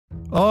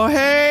Oh,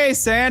 hey,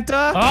 Santa.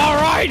 All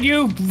right,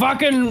 you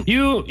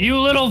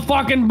little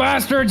fucking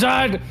bastards.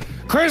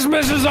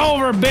 Christmas is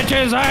over,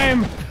 bitches.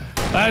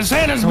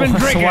 Santa's been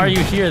drinking. So why are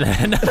you here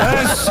then?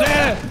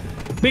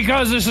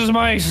 Because this is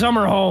my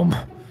summer home.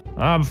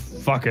 I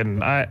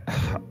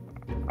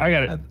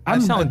got it. I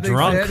sound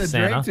drunk,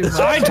 Santa.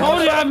 I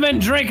told you I've been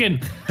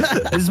drinking.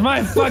 It's my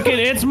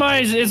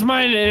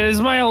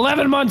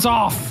 11 months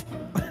off.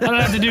 I don't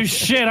have to do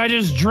shit. I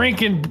just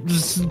drink and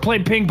just play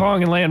ping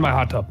pong and lay in my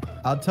hot tub.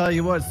 I'll tell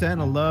you what,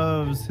 Santa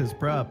loves his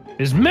prep.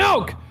 His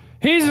milk.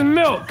 He's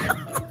milk.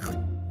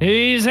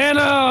 He's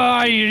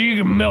Santa.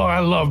 You can milk. I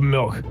love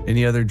milk.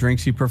 Any other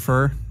drinks you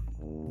prefer?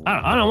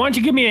 I don't know. Why don't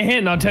you give me a hint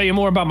and I'll tell you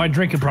more about my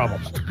drinking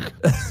problems.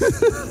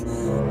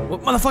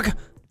 What motherfucker?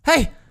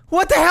 Hey,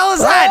 what the hell is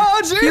that?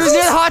 Oh, Jesus. He was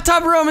near the hot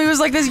tub room. He was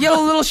like this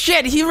yellow little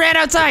shit. He ran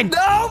outside.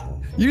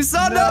 No! You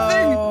saw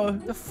nothing!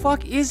 What the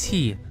fuck is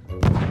he?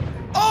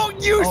 Oh,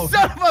 you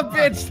son of a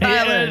bitch,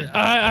 Tyler!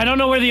 I don't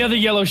know where the other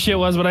yellow shit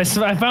was, but I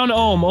found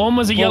Ohm. Ohm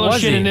was a yellow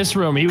shit in this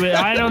room.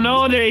 I don't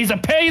know. He's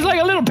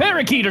like a little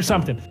parakeet or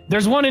something.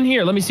 There's one in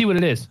here. Let me see what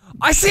it is.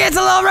 I see it's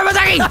a little rubber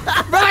ducky!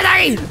 Rubber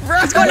ducky!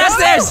 He's going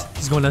downstairs!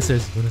 He's going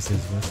downstairs.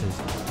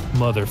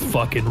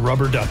 Motherfucking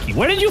rubber ducky.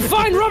 Where did you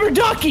find rubber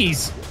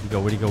duckies?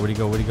 Where'd he go?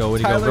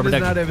 Tyler Rubber does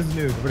ducky. not have his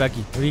nude. Rubber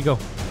ducky. Where'd he go?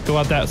 Go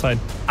out that side.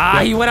 Ah,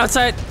 he went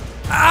outside.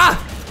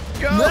 Ah!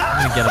 Go.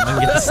 I'm gonna get him. I'm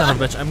gonna get this son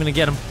of a bitch. I'm gonna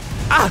get him.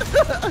 Ah!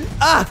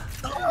 Ah!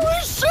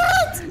 Holy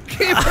shit!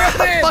 Keep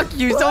running! Fuck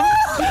you!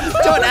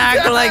 Don't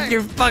act like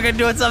you're fucking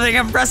doing something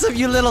impressive,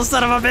 you little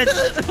son of a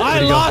bitch! I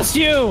lost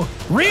you!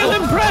 Real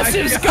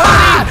impressive, Scotty!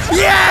 Ah!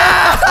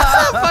 Yeah!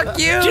 Fuck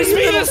you! Just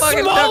be the fucking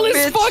smallest,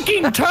 dumb bitch.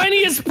 fucking,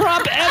 tiniest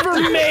prop ever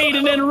made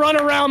and then run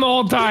around the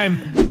whole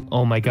time.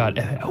 Oh my god.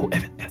 Oh,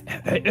 Evan.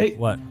 Hey.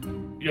 What?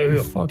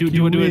 Do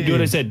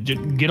what I said.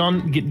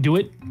 Do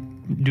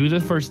it. Do the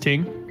first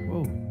thing.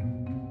 Whoa.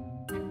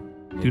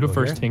 Do the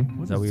first thing.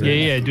 Is that weird?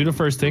 Yeah, do the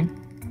first thing.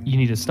 You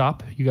need to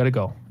stop. You gotta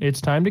go.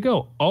 It's time to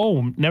go.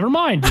 Oh, never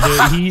mind.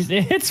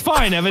 It's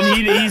fine, Evan.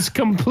 He's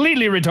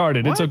completely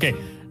retarded. What? It's okay.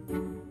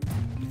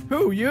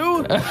 Who,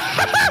 you?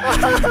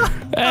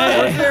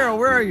 Hey. Daryl,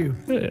 where are you?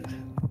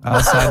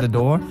 Outside the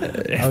door?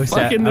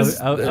 Outside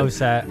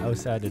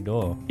the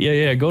door.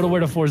 Yeah. Go to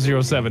where the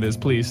 407 is,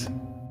 please.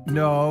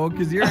 No,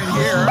 because you're in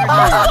here, Oh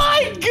aren't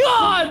my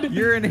god! you?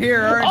 You're in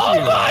here, aren't Oh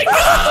you? my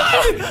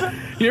god!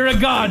 You're a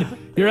god.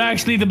 You're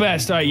actually the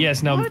best. All right,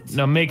 yes.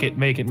 Now make it.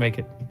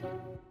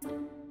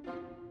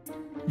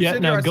 Yeah,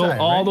 Sit now outside, go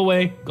all right? the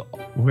way. Go.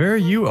 Where are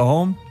you,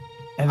 Ohm?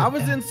 I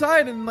was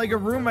inside in like a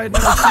room I'd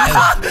never seen.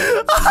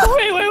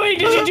 Wait.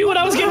 Did you do what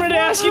I was getting ready to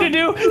ask you to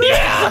do?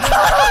 Yeah!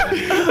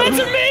 That's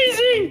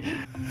amazing!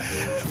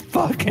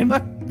 Fucking.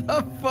 What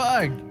the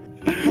fuck?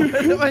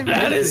 What am I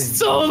That is missing?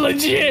 so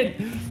legit!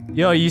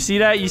 Yo, you see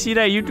that? You see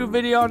that YouTube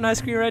video on that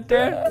screen right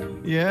there?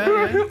 Yeah.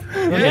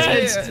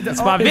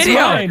 It's my It's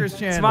video. mine. It's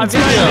channel. my It's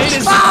my video.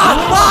 latest-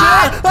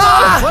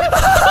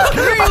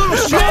 Come here, you little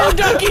shit. Go,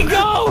 Ducky,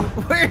 go!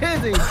 Where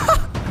is he?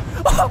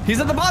 He's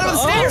at the bottom of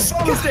the stairs!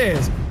 On the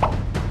stairs.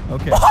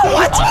 Okay.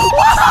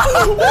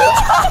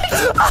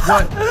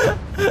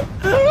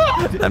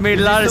 That made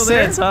a lot of still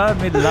there? sense, huh?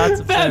 Made lots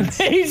of That sense.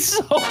 made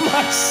so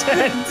much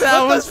sense!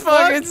 That was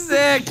fucking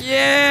sick.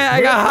 Yeah,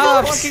 I got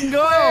hops. Fucking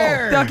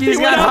go. Ducky's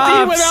He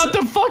got went hops. out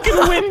the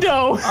fucking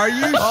window! Are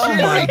you Oh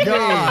shitting my me?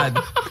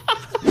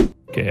 god.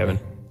 Okay, Evan.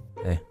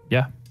 Hey,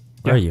 Yeah.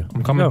 where are you?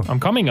 I'm coming. Go. I'm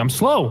coming. I'm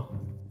slow.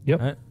 Yep.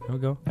 All right, here we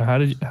go. How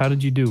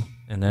did you do?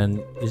 And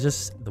then it's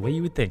just the way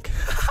you would think.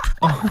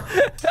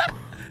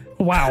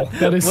 Wow.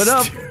 That is What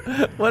up?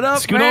 What up,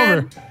 Scoot man?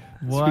 over.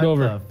 What Scoot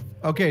over. the-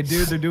 Okay,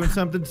 dude, they're doing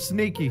something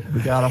sneaky.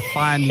 We gotta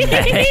find them.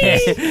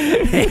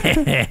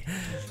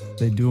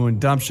 They doing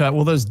dump shot.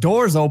 Well, there's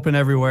doors open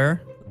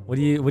everywhere. What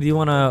do you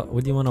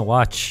wanna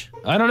watch?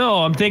 I don't know.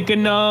 I'm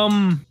thinking. What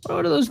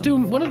are those two?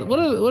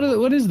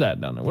 What is that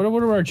down there? What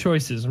are our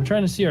choices? I'm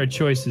trying to see our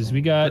choices.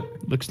 We got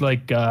looks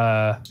like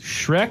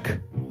Shrek,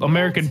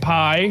 American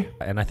Pie.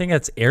 And I think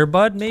that's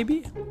Airbud,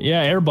 maybe.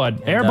 Yeah,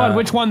 Airbud. Airbud.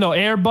 Which one though?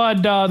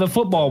 Airbud, the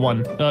football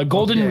one.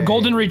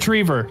 Golden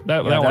Retriever.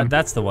 That one.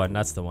 That's the one.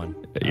 That's the one.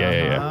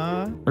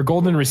 Yeah. Or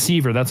Golden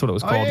Receiver. That's what it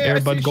was called. yeah, I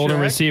Airbud see Golden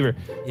Shrek.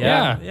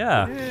 Yeah.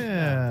 Yeah.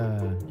 Yeah.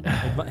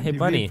 Hey, TV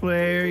Bunny.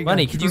 player, you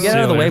Bunny, got could you get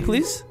out of the Silly. way,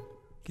 please?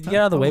 Could you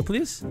get out of the way,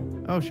 please?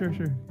 Oh, sure.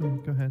 Yeah,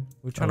 go ahead.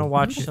 We're trying to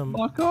watch some.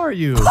 Fuck are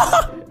you?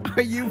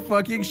 Are you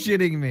fucking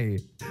shitting me?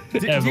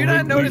 Do Evan, you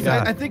not we notice?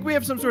 got- I think we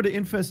have some sort of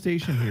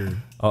infestation here.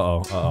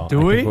 Uh-oh.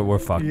 Do I we? think We're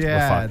fucked.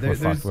 Yeah, We're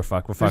fucked. We're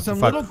fucked. There's some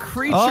little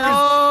creatures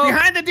Oh.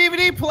 behind the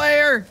DVD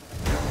player.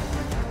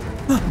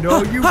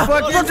 No, you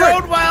fucking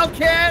don't,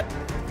 Wildcat.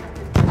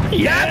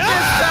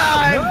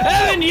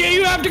 Yeah. Evan,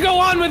 you have to go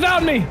on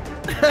without me.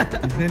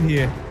 He's in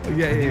here. Oh,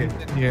 yeah.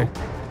 Here.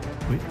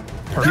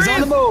 He's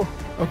on the move.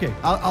 Okay,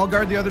 I'll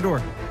guard the other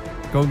door.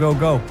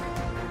 Go.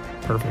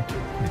 Perfect.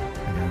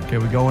 Okay,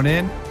 we going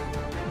in?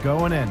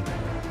 Going in.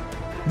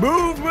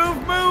 Move.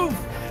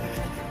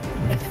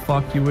 Where the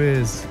fuck you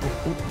is?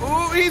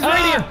 Ooh, he's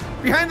right here.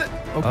 Behind the...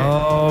 Okay.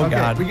 Oh, okay.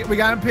 God. We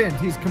got him pinned.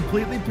 He's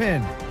completely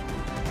pinned.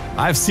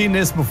 I've seen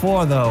this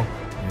before, though.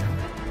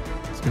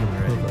 It's gonna be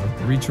ready.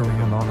 Put a reach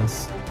around on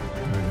us.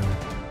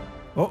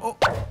 Oh,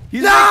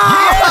 he's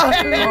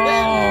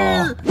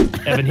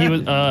Evan, he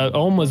was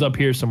Ohm was up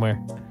here somewhere.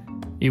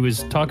 He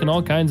was talking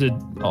all kinds of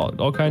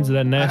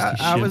that nasty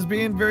shit. I was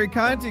being very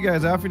kind to you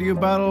guys. I offered you a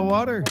bottle of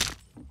water.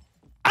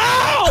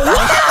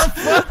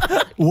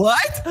 Ow!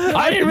 What?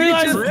 I didn't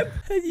realize.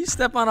 You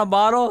step on a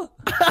bottle?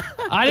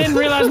 I didn't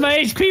realize my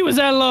HP was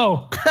that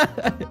low.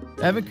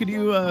 Evan, could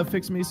you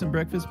fix me some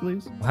breakfast,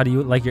 please? How do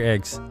you like your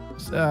eggs?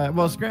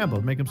 Well,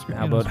 scrambled. Make them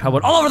scrambled. How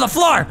about all over the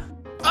floor?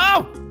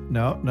 Oh!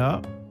 No.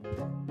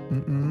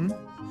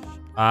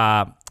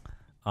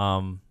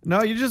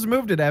 No, you just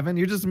moved it, Evan.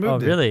 You just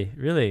moved it. Oh, really?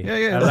 Really?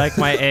 Yeah. I like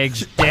my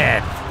eggs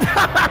dead.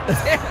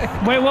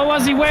 Wait, what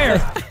was he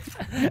wearing?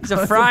 It's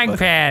a frying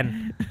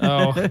pan.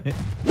 Oh.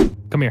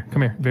 Come here.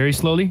 Very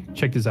slowly.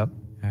 Check this out.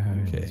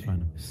 Okay.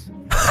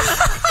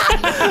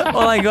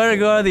 Oh, I gotta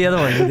go to the other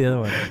one. Do the other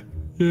one.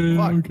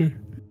 Yeah, okay.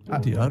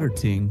 The other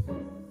team.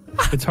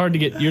 It's hard to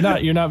get. You're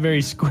not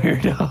very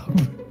squared up.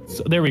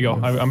 So there we go.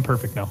 I'm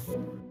perfect now.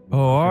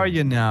 Oh, are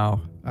you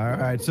now? All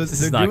right, so This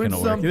they're is not doing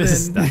gonna work. something. This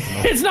is not gonna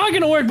work. It's not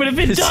gonna work, but if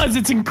it does,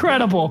 it's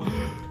incredible.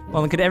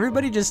 Well, could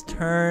everybody just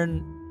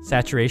turn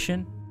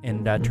saturation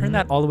and turn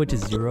that all the way to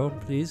 0,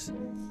 please?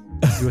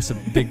 Do us a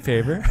big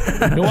favor.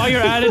 And while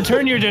you're at it,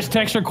 turn your just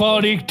texture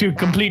quality to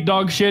complete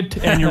dog shit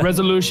and your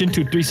resolution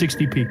to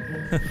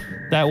 360p.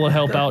 That will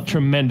help out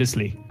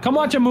tremendously. Come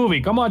watch a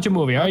movie. All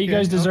right, you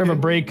guys deserve a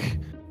break.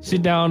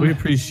 Sit down. We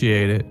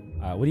appreciate it.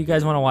 What do you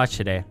guys want to watch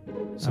today?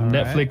 Some All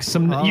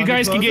Netflix. right. You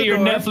guys Close can get the your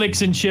door.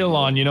 Netflix and chill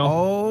on. You know.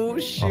 Oh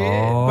shit!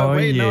 Oh, but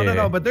wait, yeah.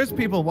 no. But there's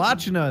people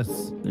watching us.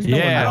 There's no one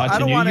Yeah. watching I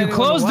don't you. want You anyone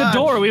closed to the watch.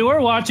 door. We were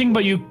watching,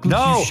 but you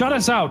shut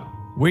us out.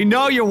 We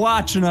know you're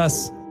watching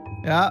us.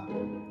 Yeah.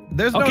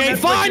 There's no Okay, Netflix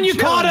fine. and You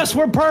chill. caught us.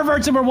 We're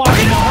perverts and we're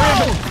watching.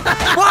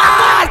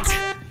 What?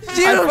 I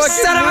You fucking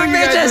son of a knew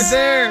you guys were bitches!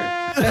 there.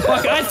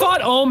 Fuck, I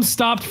thought Ohm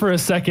stopped for a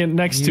second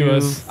next to You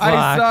us. I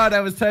fuck. saw it.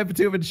 I was typing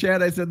to him in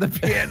chat. I said the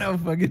piano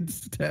fucking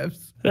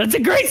steps. That's a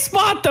great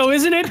spot, though,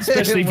 isn't it?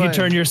 Especially if you was.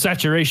 turn your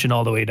saturation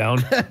all the way down.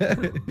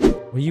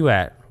 Where you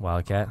at,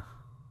 Wildcat?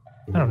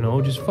 I don't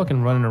know, just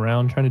fucking running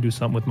around trying to do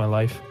something with my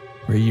life.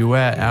 Where you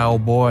at, owl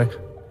boy?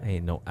 I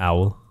ain't no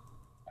owl.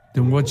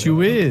 Then what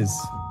you is?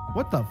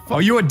 What the fuck?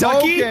 Are you a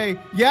ducky? Okay.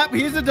 Yep,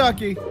 he's a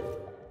ducky.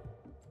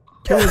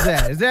 Who is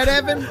that? Is that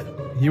Evan?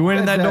 You went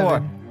in that That's door.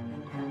 Evan.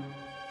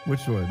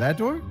 Which door? That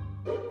door?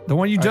 The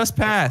one you just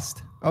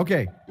passed.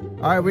 Okay.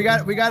 All right, we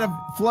got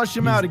to flush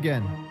him out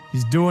again.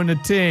 He's doing the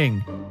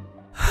ting.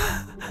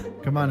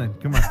 Come on in.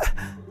 Come on.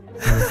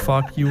 Where the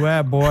fuck you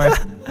at, boy?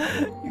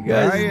 You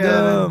guys Hi,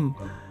 dumb.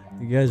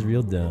 You guys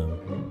real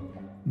dumb.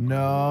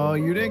 No,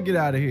 you didn't get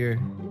out of here.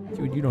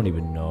 Dude, you don't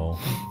even know.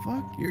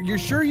 Fuck. You're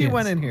sure you Yes.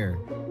 went in here?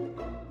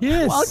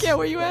 Yes. Wildcat,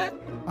 where you at?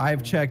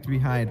 I've checked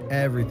behind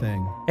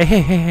everything.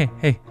 Hey.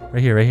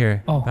 Right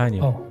here. Oh, Behind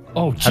you.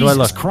 oh, How do I Jesus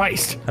look?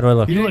 Christ. How do I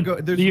look? You You didn't look,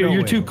 go- there's you're no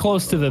you're way. too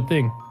close to the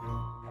thing.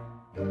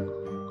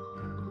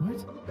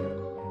 What?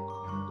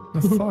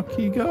 The fuck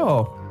he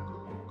go?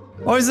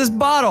 Oh, is this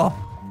bottle?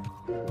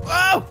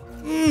 Oh!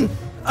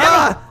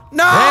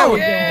 No!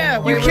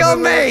 Yeah! You killed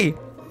me!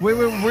 Wait,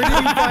 where did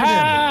you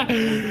find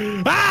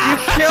him?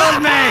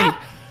 Killed me!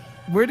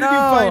 Where did you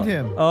find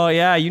him? Oh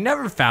yeah, you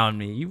never found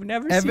me. You've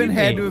never Evan seen me.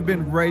 had to have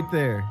been right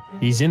there.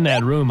 He's in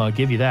that room, I'll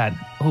give you that.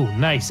 Oh,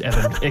 nice,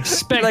 Evan. Like that.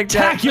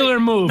 Spectacular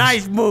moves.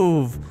 Nice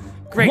move.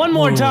 Great One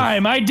more move.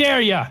 time, I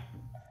dare ya.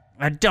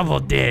 I double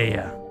dare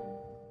ya.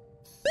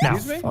 Now,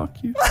 Excuse me?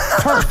 Fuck you.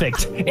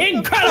 perfect.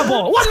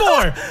 Incredible. One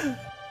more.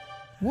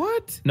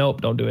 What?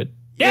 Nope, don't do it.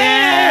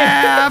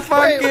 Yeah, Wait,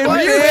 fucking what?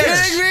 Are you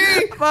bitch.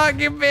 kidding me?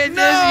 Fucking bitches.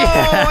 No!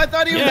 Yeah. I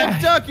thought he was Yeah.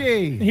 a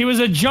ducky. He was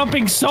a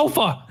jumping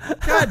sofa.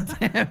 God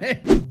damn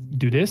it.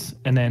 Do this,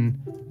 and then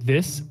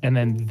this, and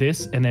then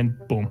this, and then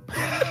boom.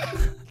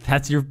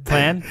 That's your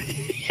plan?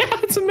 Yeah,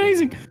 it's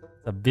amazing.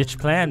 It's a bitch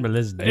plan, but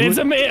let's do It's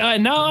it.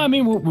 amazing. No, I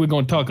mean, we're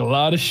going to talk a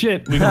lot of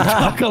shit. We're going to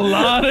talk a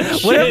lot of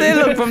shit. What if they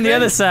look from the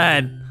other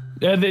side?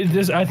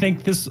 I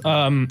think this,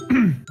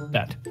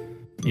 that.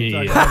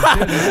 Yeah.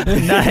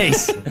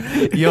 Nice.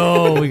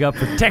 Yo, we got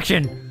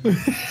protection.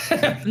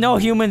 No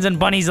humans and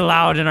bunnies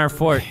allowed in our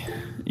fort.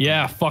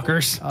 Yeah,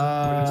 fuckers.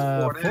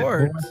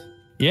 Fort.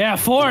 Yeah,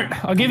 fort.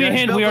 I'll give you a guys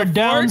hint. built We a are fort?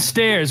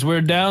 downstairs.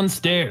 We're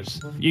downstairs.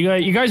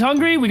 You guys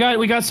hungry? We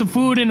got some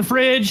food in the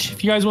fridge.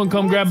 If you guys want to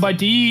come grab a bite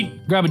to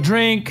eat, grab a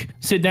drink,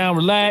 sit down,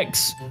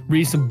 relax,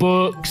 read some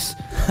books.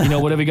 You know,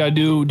 whatever you gotta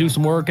do. Do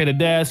some work at a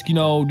desk. You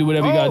know, do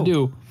whatever you gotta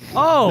do.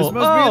 Oh, This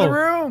must be the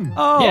room.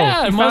 Oh,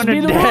 Yeah, it you must found be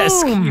a the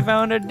desk. room. You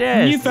found a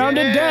desk. You found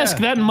a Yeah. desk.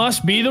 That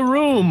must be the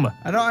room.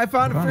 I know. I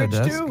found a Found a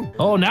fridge desk. too.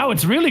 Oh, now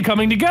it's really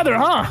coming together,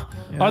 huh?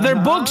 Are there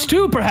books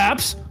too,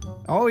 perhaps?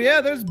 Oh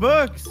yeah, there's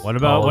books. What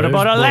about Oh, what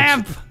about a there's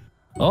lamp?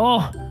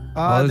 Oh,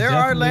 there's There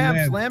are definitely lamps.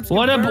 lamps. Lamps.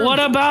 what confirmed.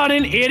 about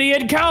an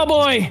idiot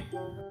cowboy?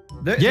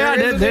 Yeah,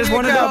 is an there's idiot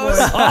one of cowboy.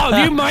 those.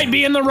 Oh, you might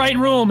be in the right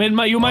room.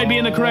 You might be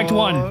in the correct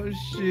one. Oh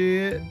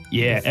shit.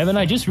 Yeah, Evan,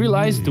 I just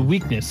realized the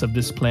weakness of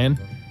this plan.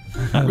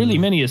 Not really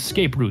many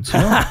escape routes, you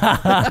know?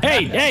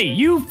 Hey,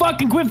 you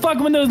fucking quit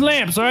fucking with those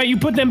lamps, all right? You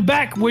put them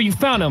back where you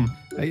found them.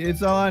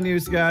 It's all on you,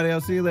 Scotty.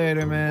 I'll see you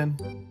later, man.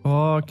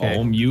 Okay.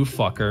 You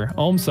fucker.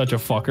 Ohm's such a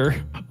fucker.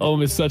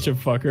 Ohm is such a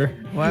fucker.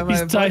 Why am I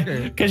a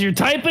fucker? Because you're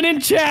typing in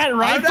chat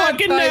right I'm not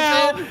fucking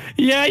now. typing.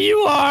 Yeah, you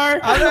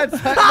are. I'm not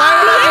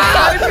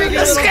typing.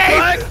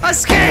 Escape!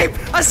 Escape!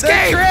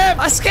 Escape!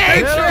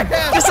 Escape!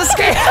 Just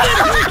escape!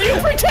 You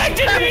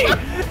protected me!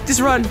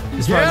 Just run!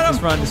 Just run!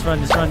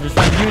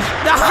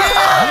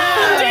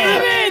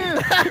 Damn it!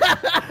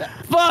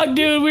 Fuck,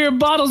 dude, we were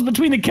bottles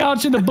between the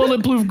couch and the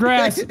bulletproof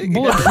grass.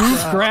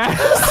 Bulletproof grass?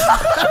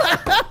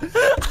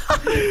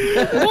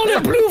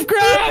 Bulletproof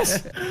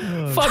grass!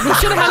 Fuck, we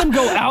should have had him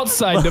go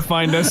outside to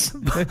find us.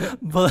 Shut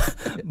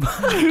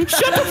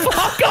the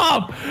fuck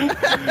up!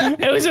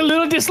 It was a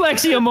little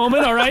dyslexia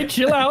moment, alright?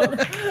 Chill out.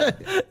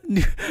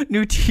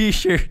 New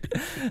t-shirt.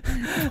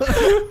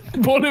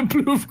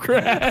 Bulletproof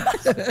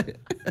grass.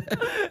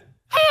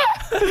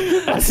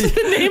 That's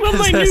the name of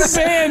my new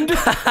band.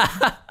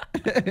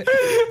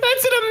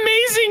 That's an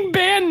amazing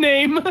band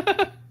name.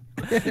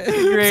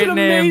 It's an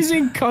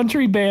amazing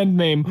country band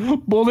name.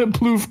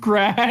 Bulletproof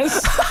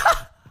Grass.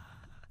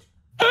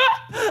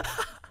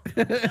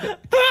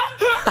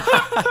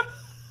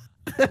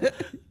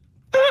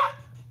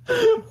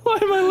 Why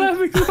am I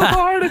laughing so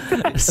hard at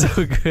that?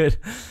 So good.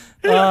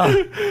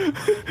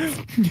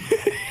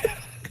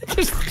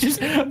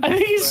 I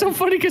think he's so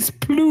funny because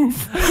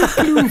Ploof.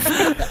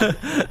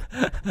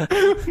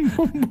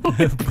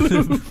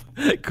 Ploof.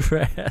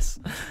 Grass.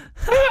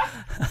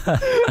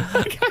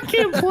 I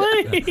can't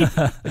play.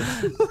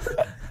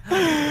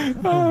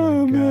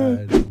 Oh my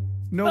god.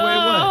 No way,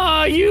 what?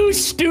 Oh, you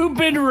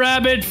stupid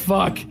rabbit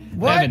fuck.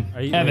 What?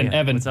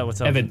 Evan. What's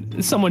up?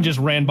 Evan, someone just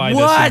ran by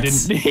What?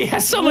 this and didn't. Yeah,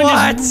 someone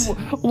just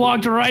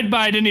walked right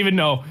by, didn't even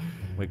know.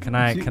 Wait, can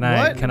I?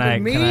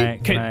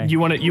 You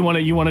want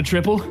a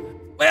triple?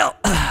 Well,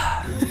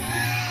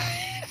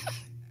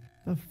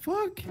 The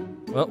fuck?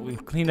 well,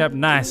 we've cleaned up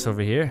nice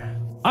over here.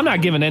 I'm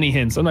not giving any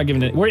hints. I'm not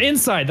giving it. We're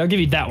inside. I'll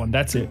give you that one.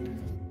 That's it.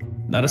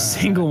 Not a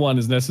single one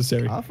is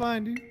necessary. I'll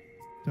find you.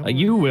 Don't worry.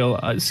 You will.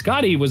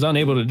 Scotty was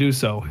unable to do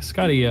so.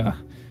 Scotty,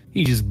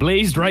 he just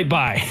blazed right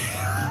by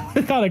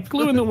without a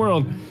clue in the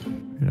world.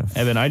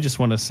 Evan, I just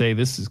want to say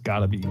this has got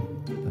to be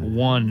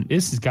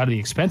This has got to be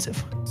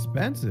expensive.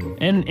 Expensive?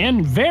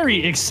 And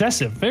very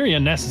excessive. Very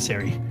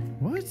unnecessary.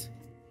 What?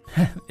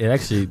 It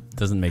actually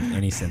doesn't make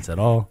any sense at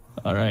all.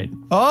 All right.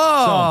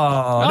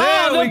 Oh,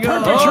 there the we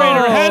go.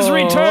 perpetrator has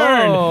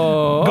returned.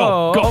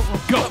 Oh.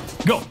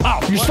 Go. Ow,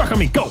 you're stuck on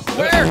me. Go.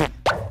 Where?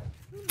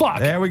 Fuck.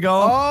 There we go.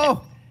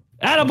 Oh!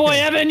 Attaboy,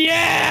 Evan,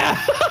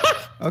 yeah!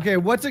 Okay,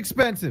 what's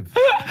expensive?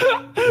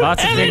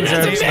 Lots of Evan, things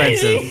are that's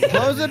amazing.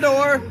 expensive. Close the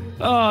door.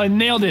 Oh,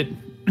 nailed it.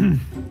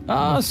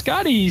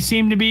 Scotty, you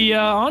seem to be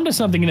onto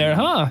something there,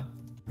 huh?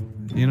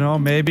 You know,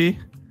 maybe.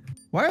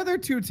 Why are there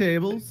 2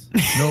 tables?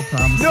 No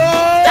problem.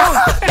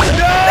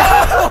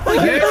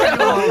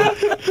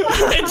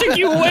 It took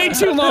you way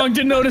too long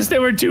to notice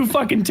there were 2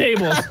 fucking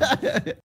tables.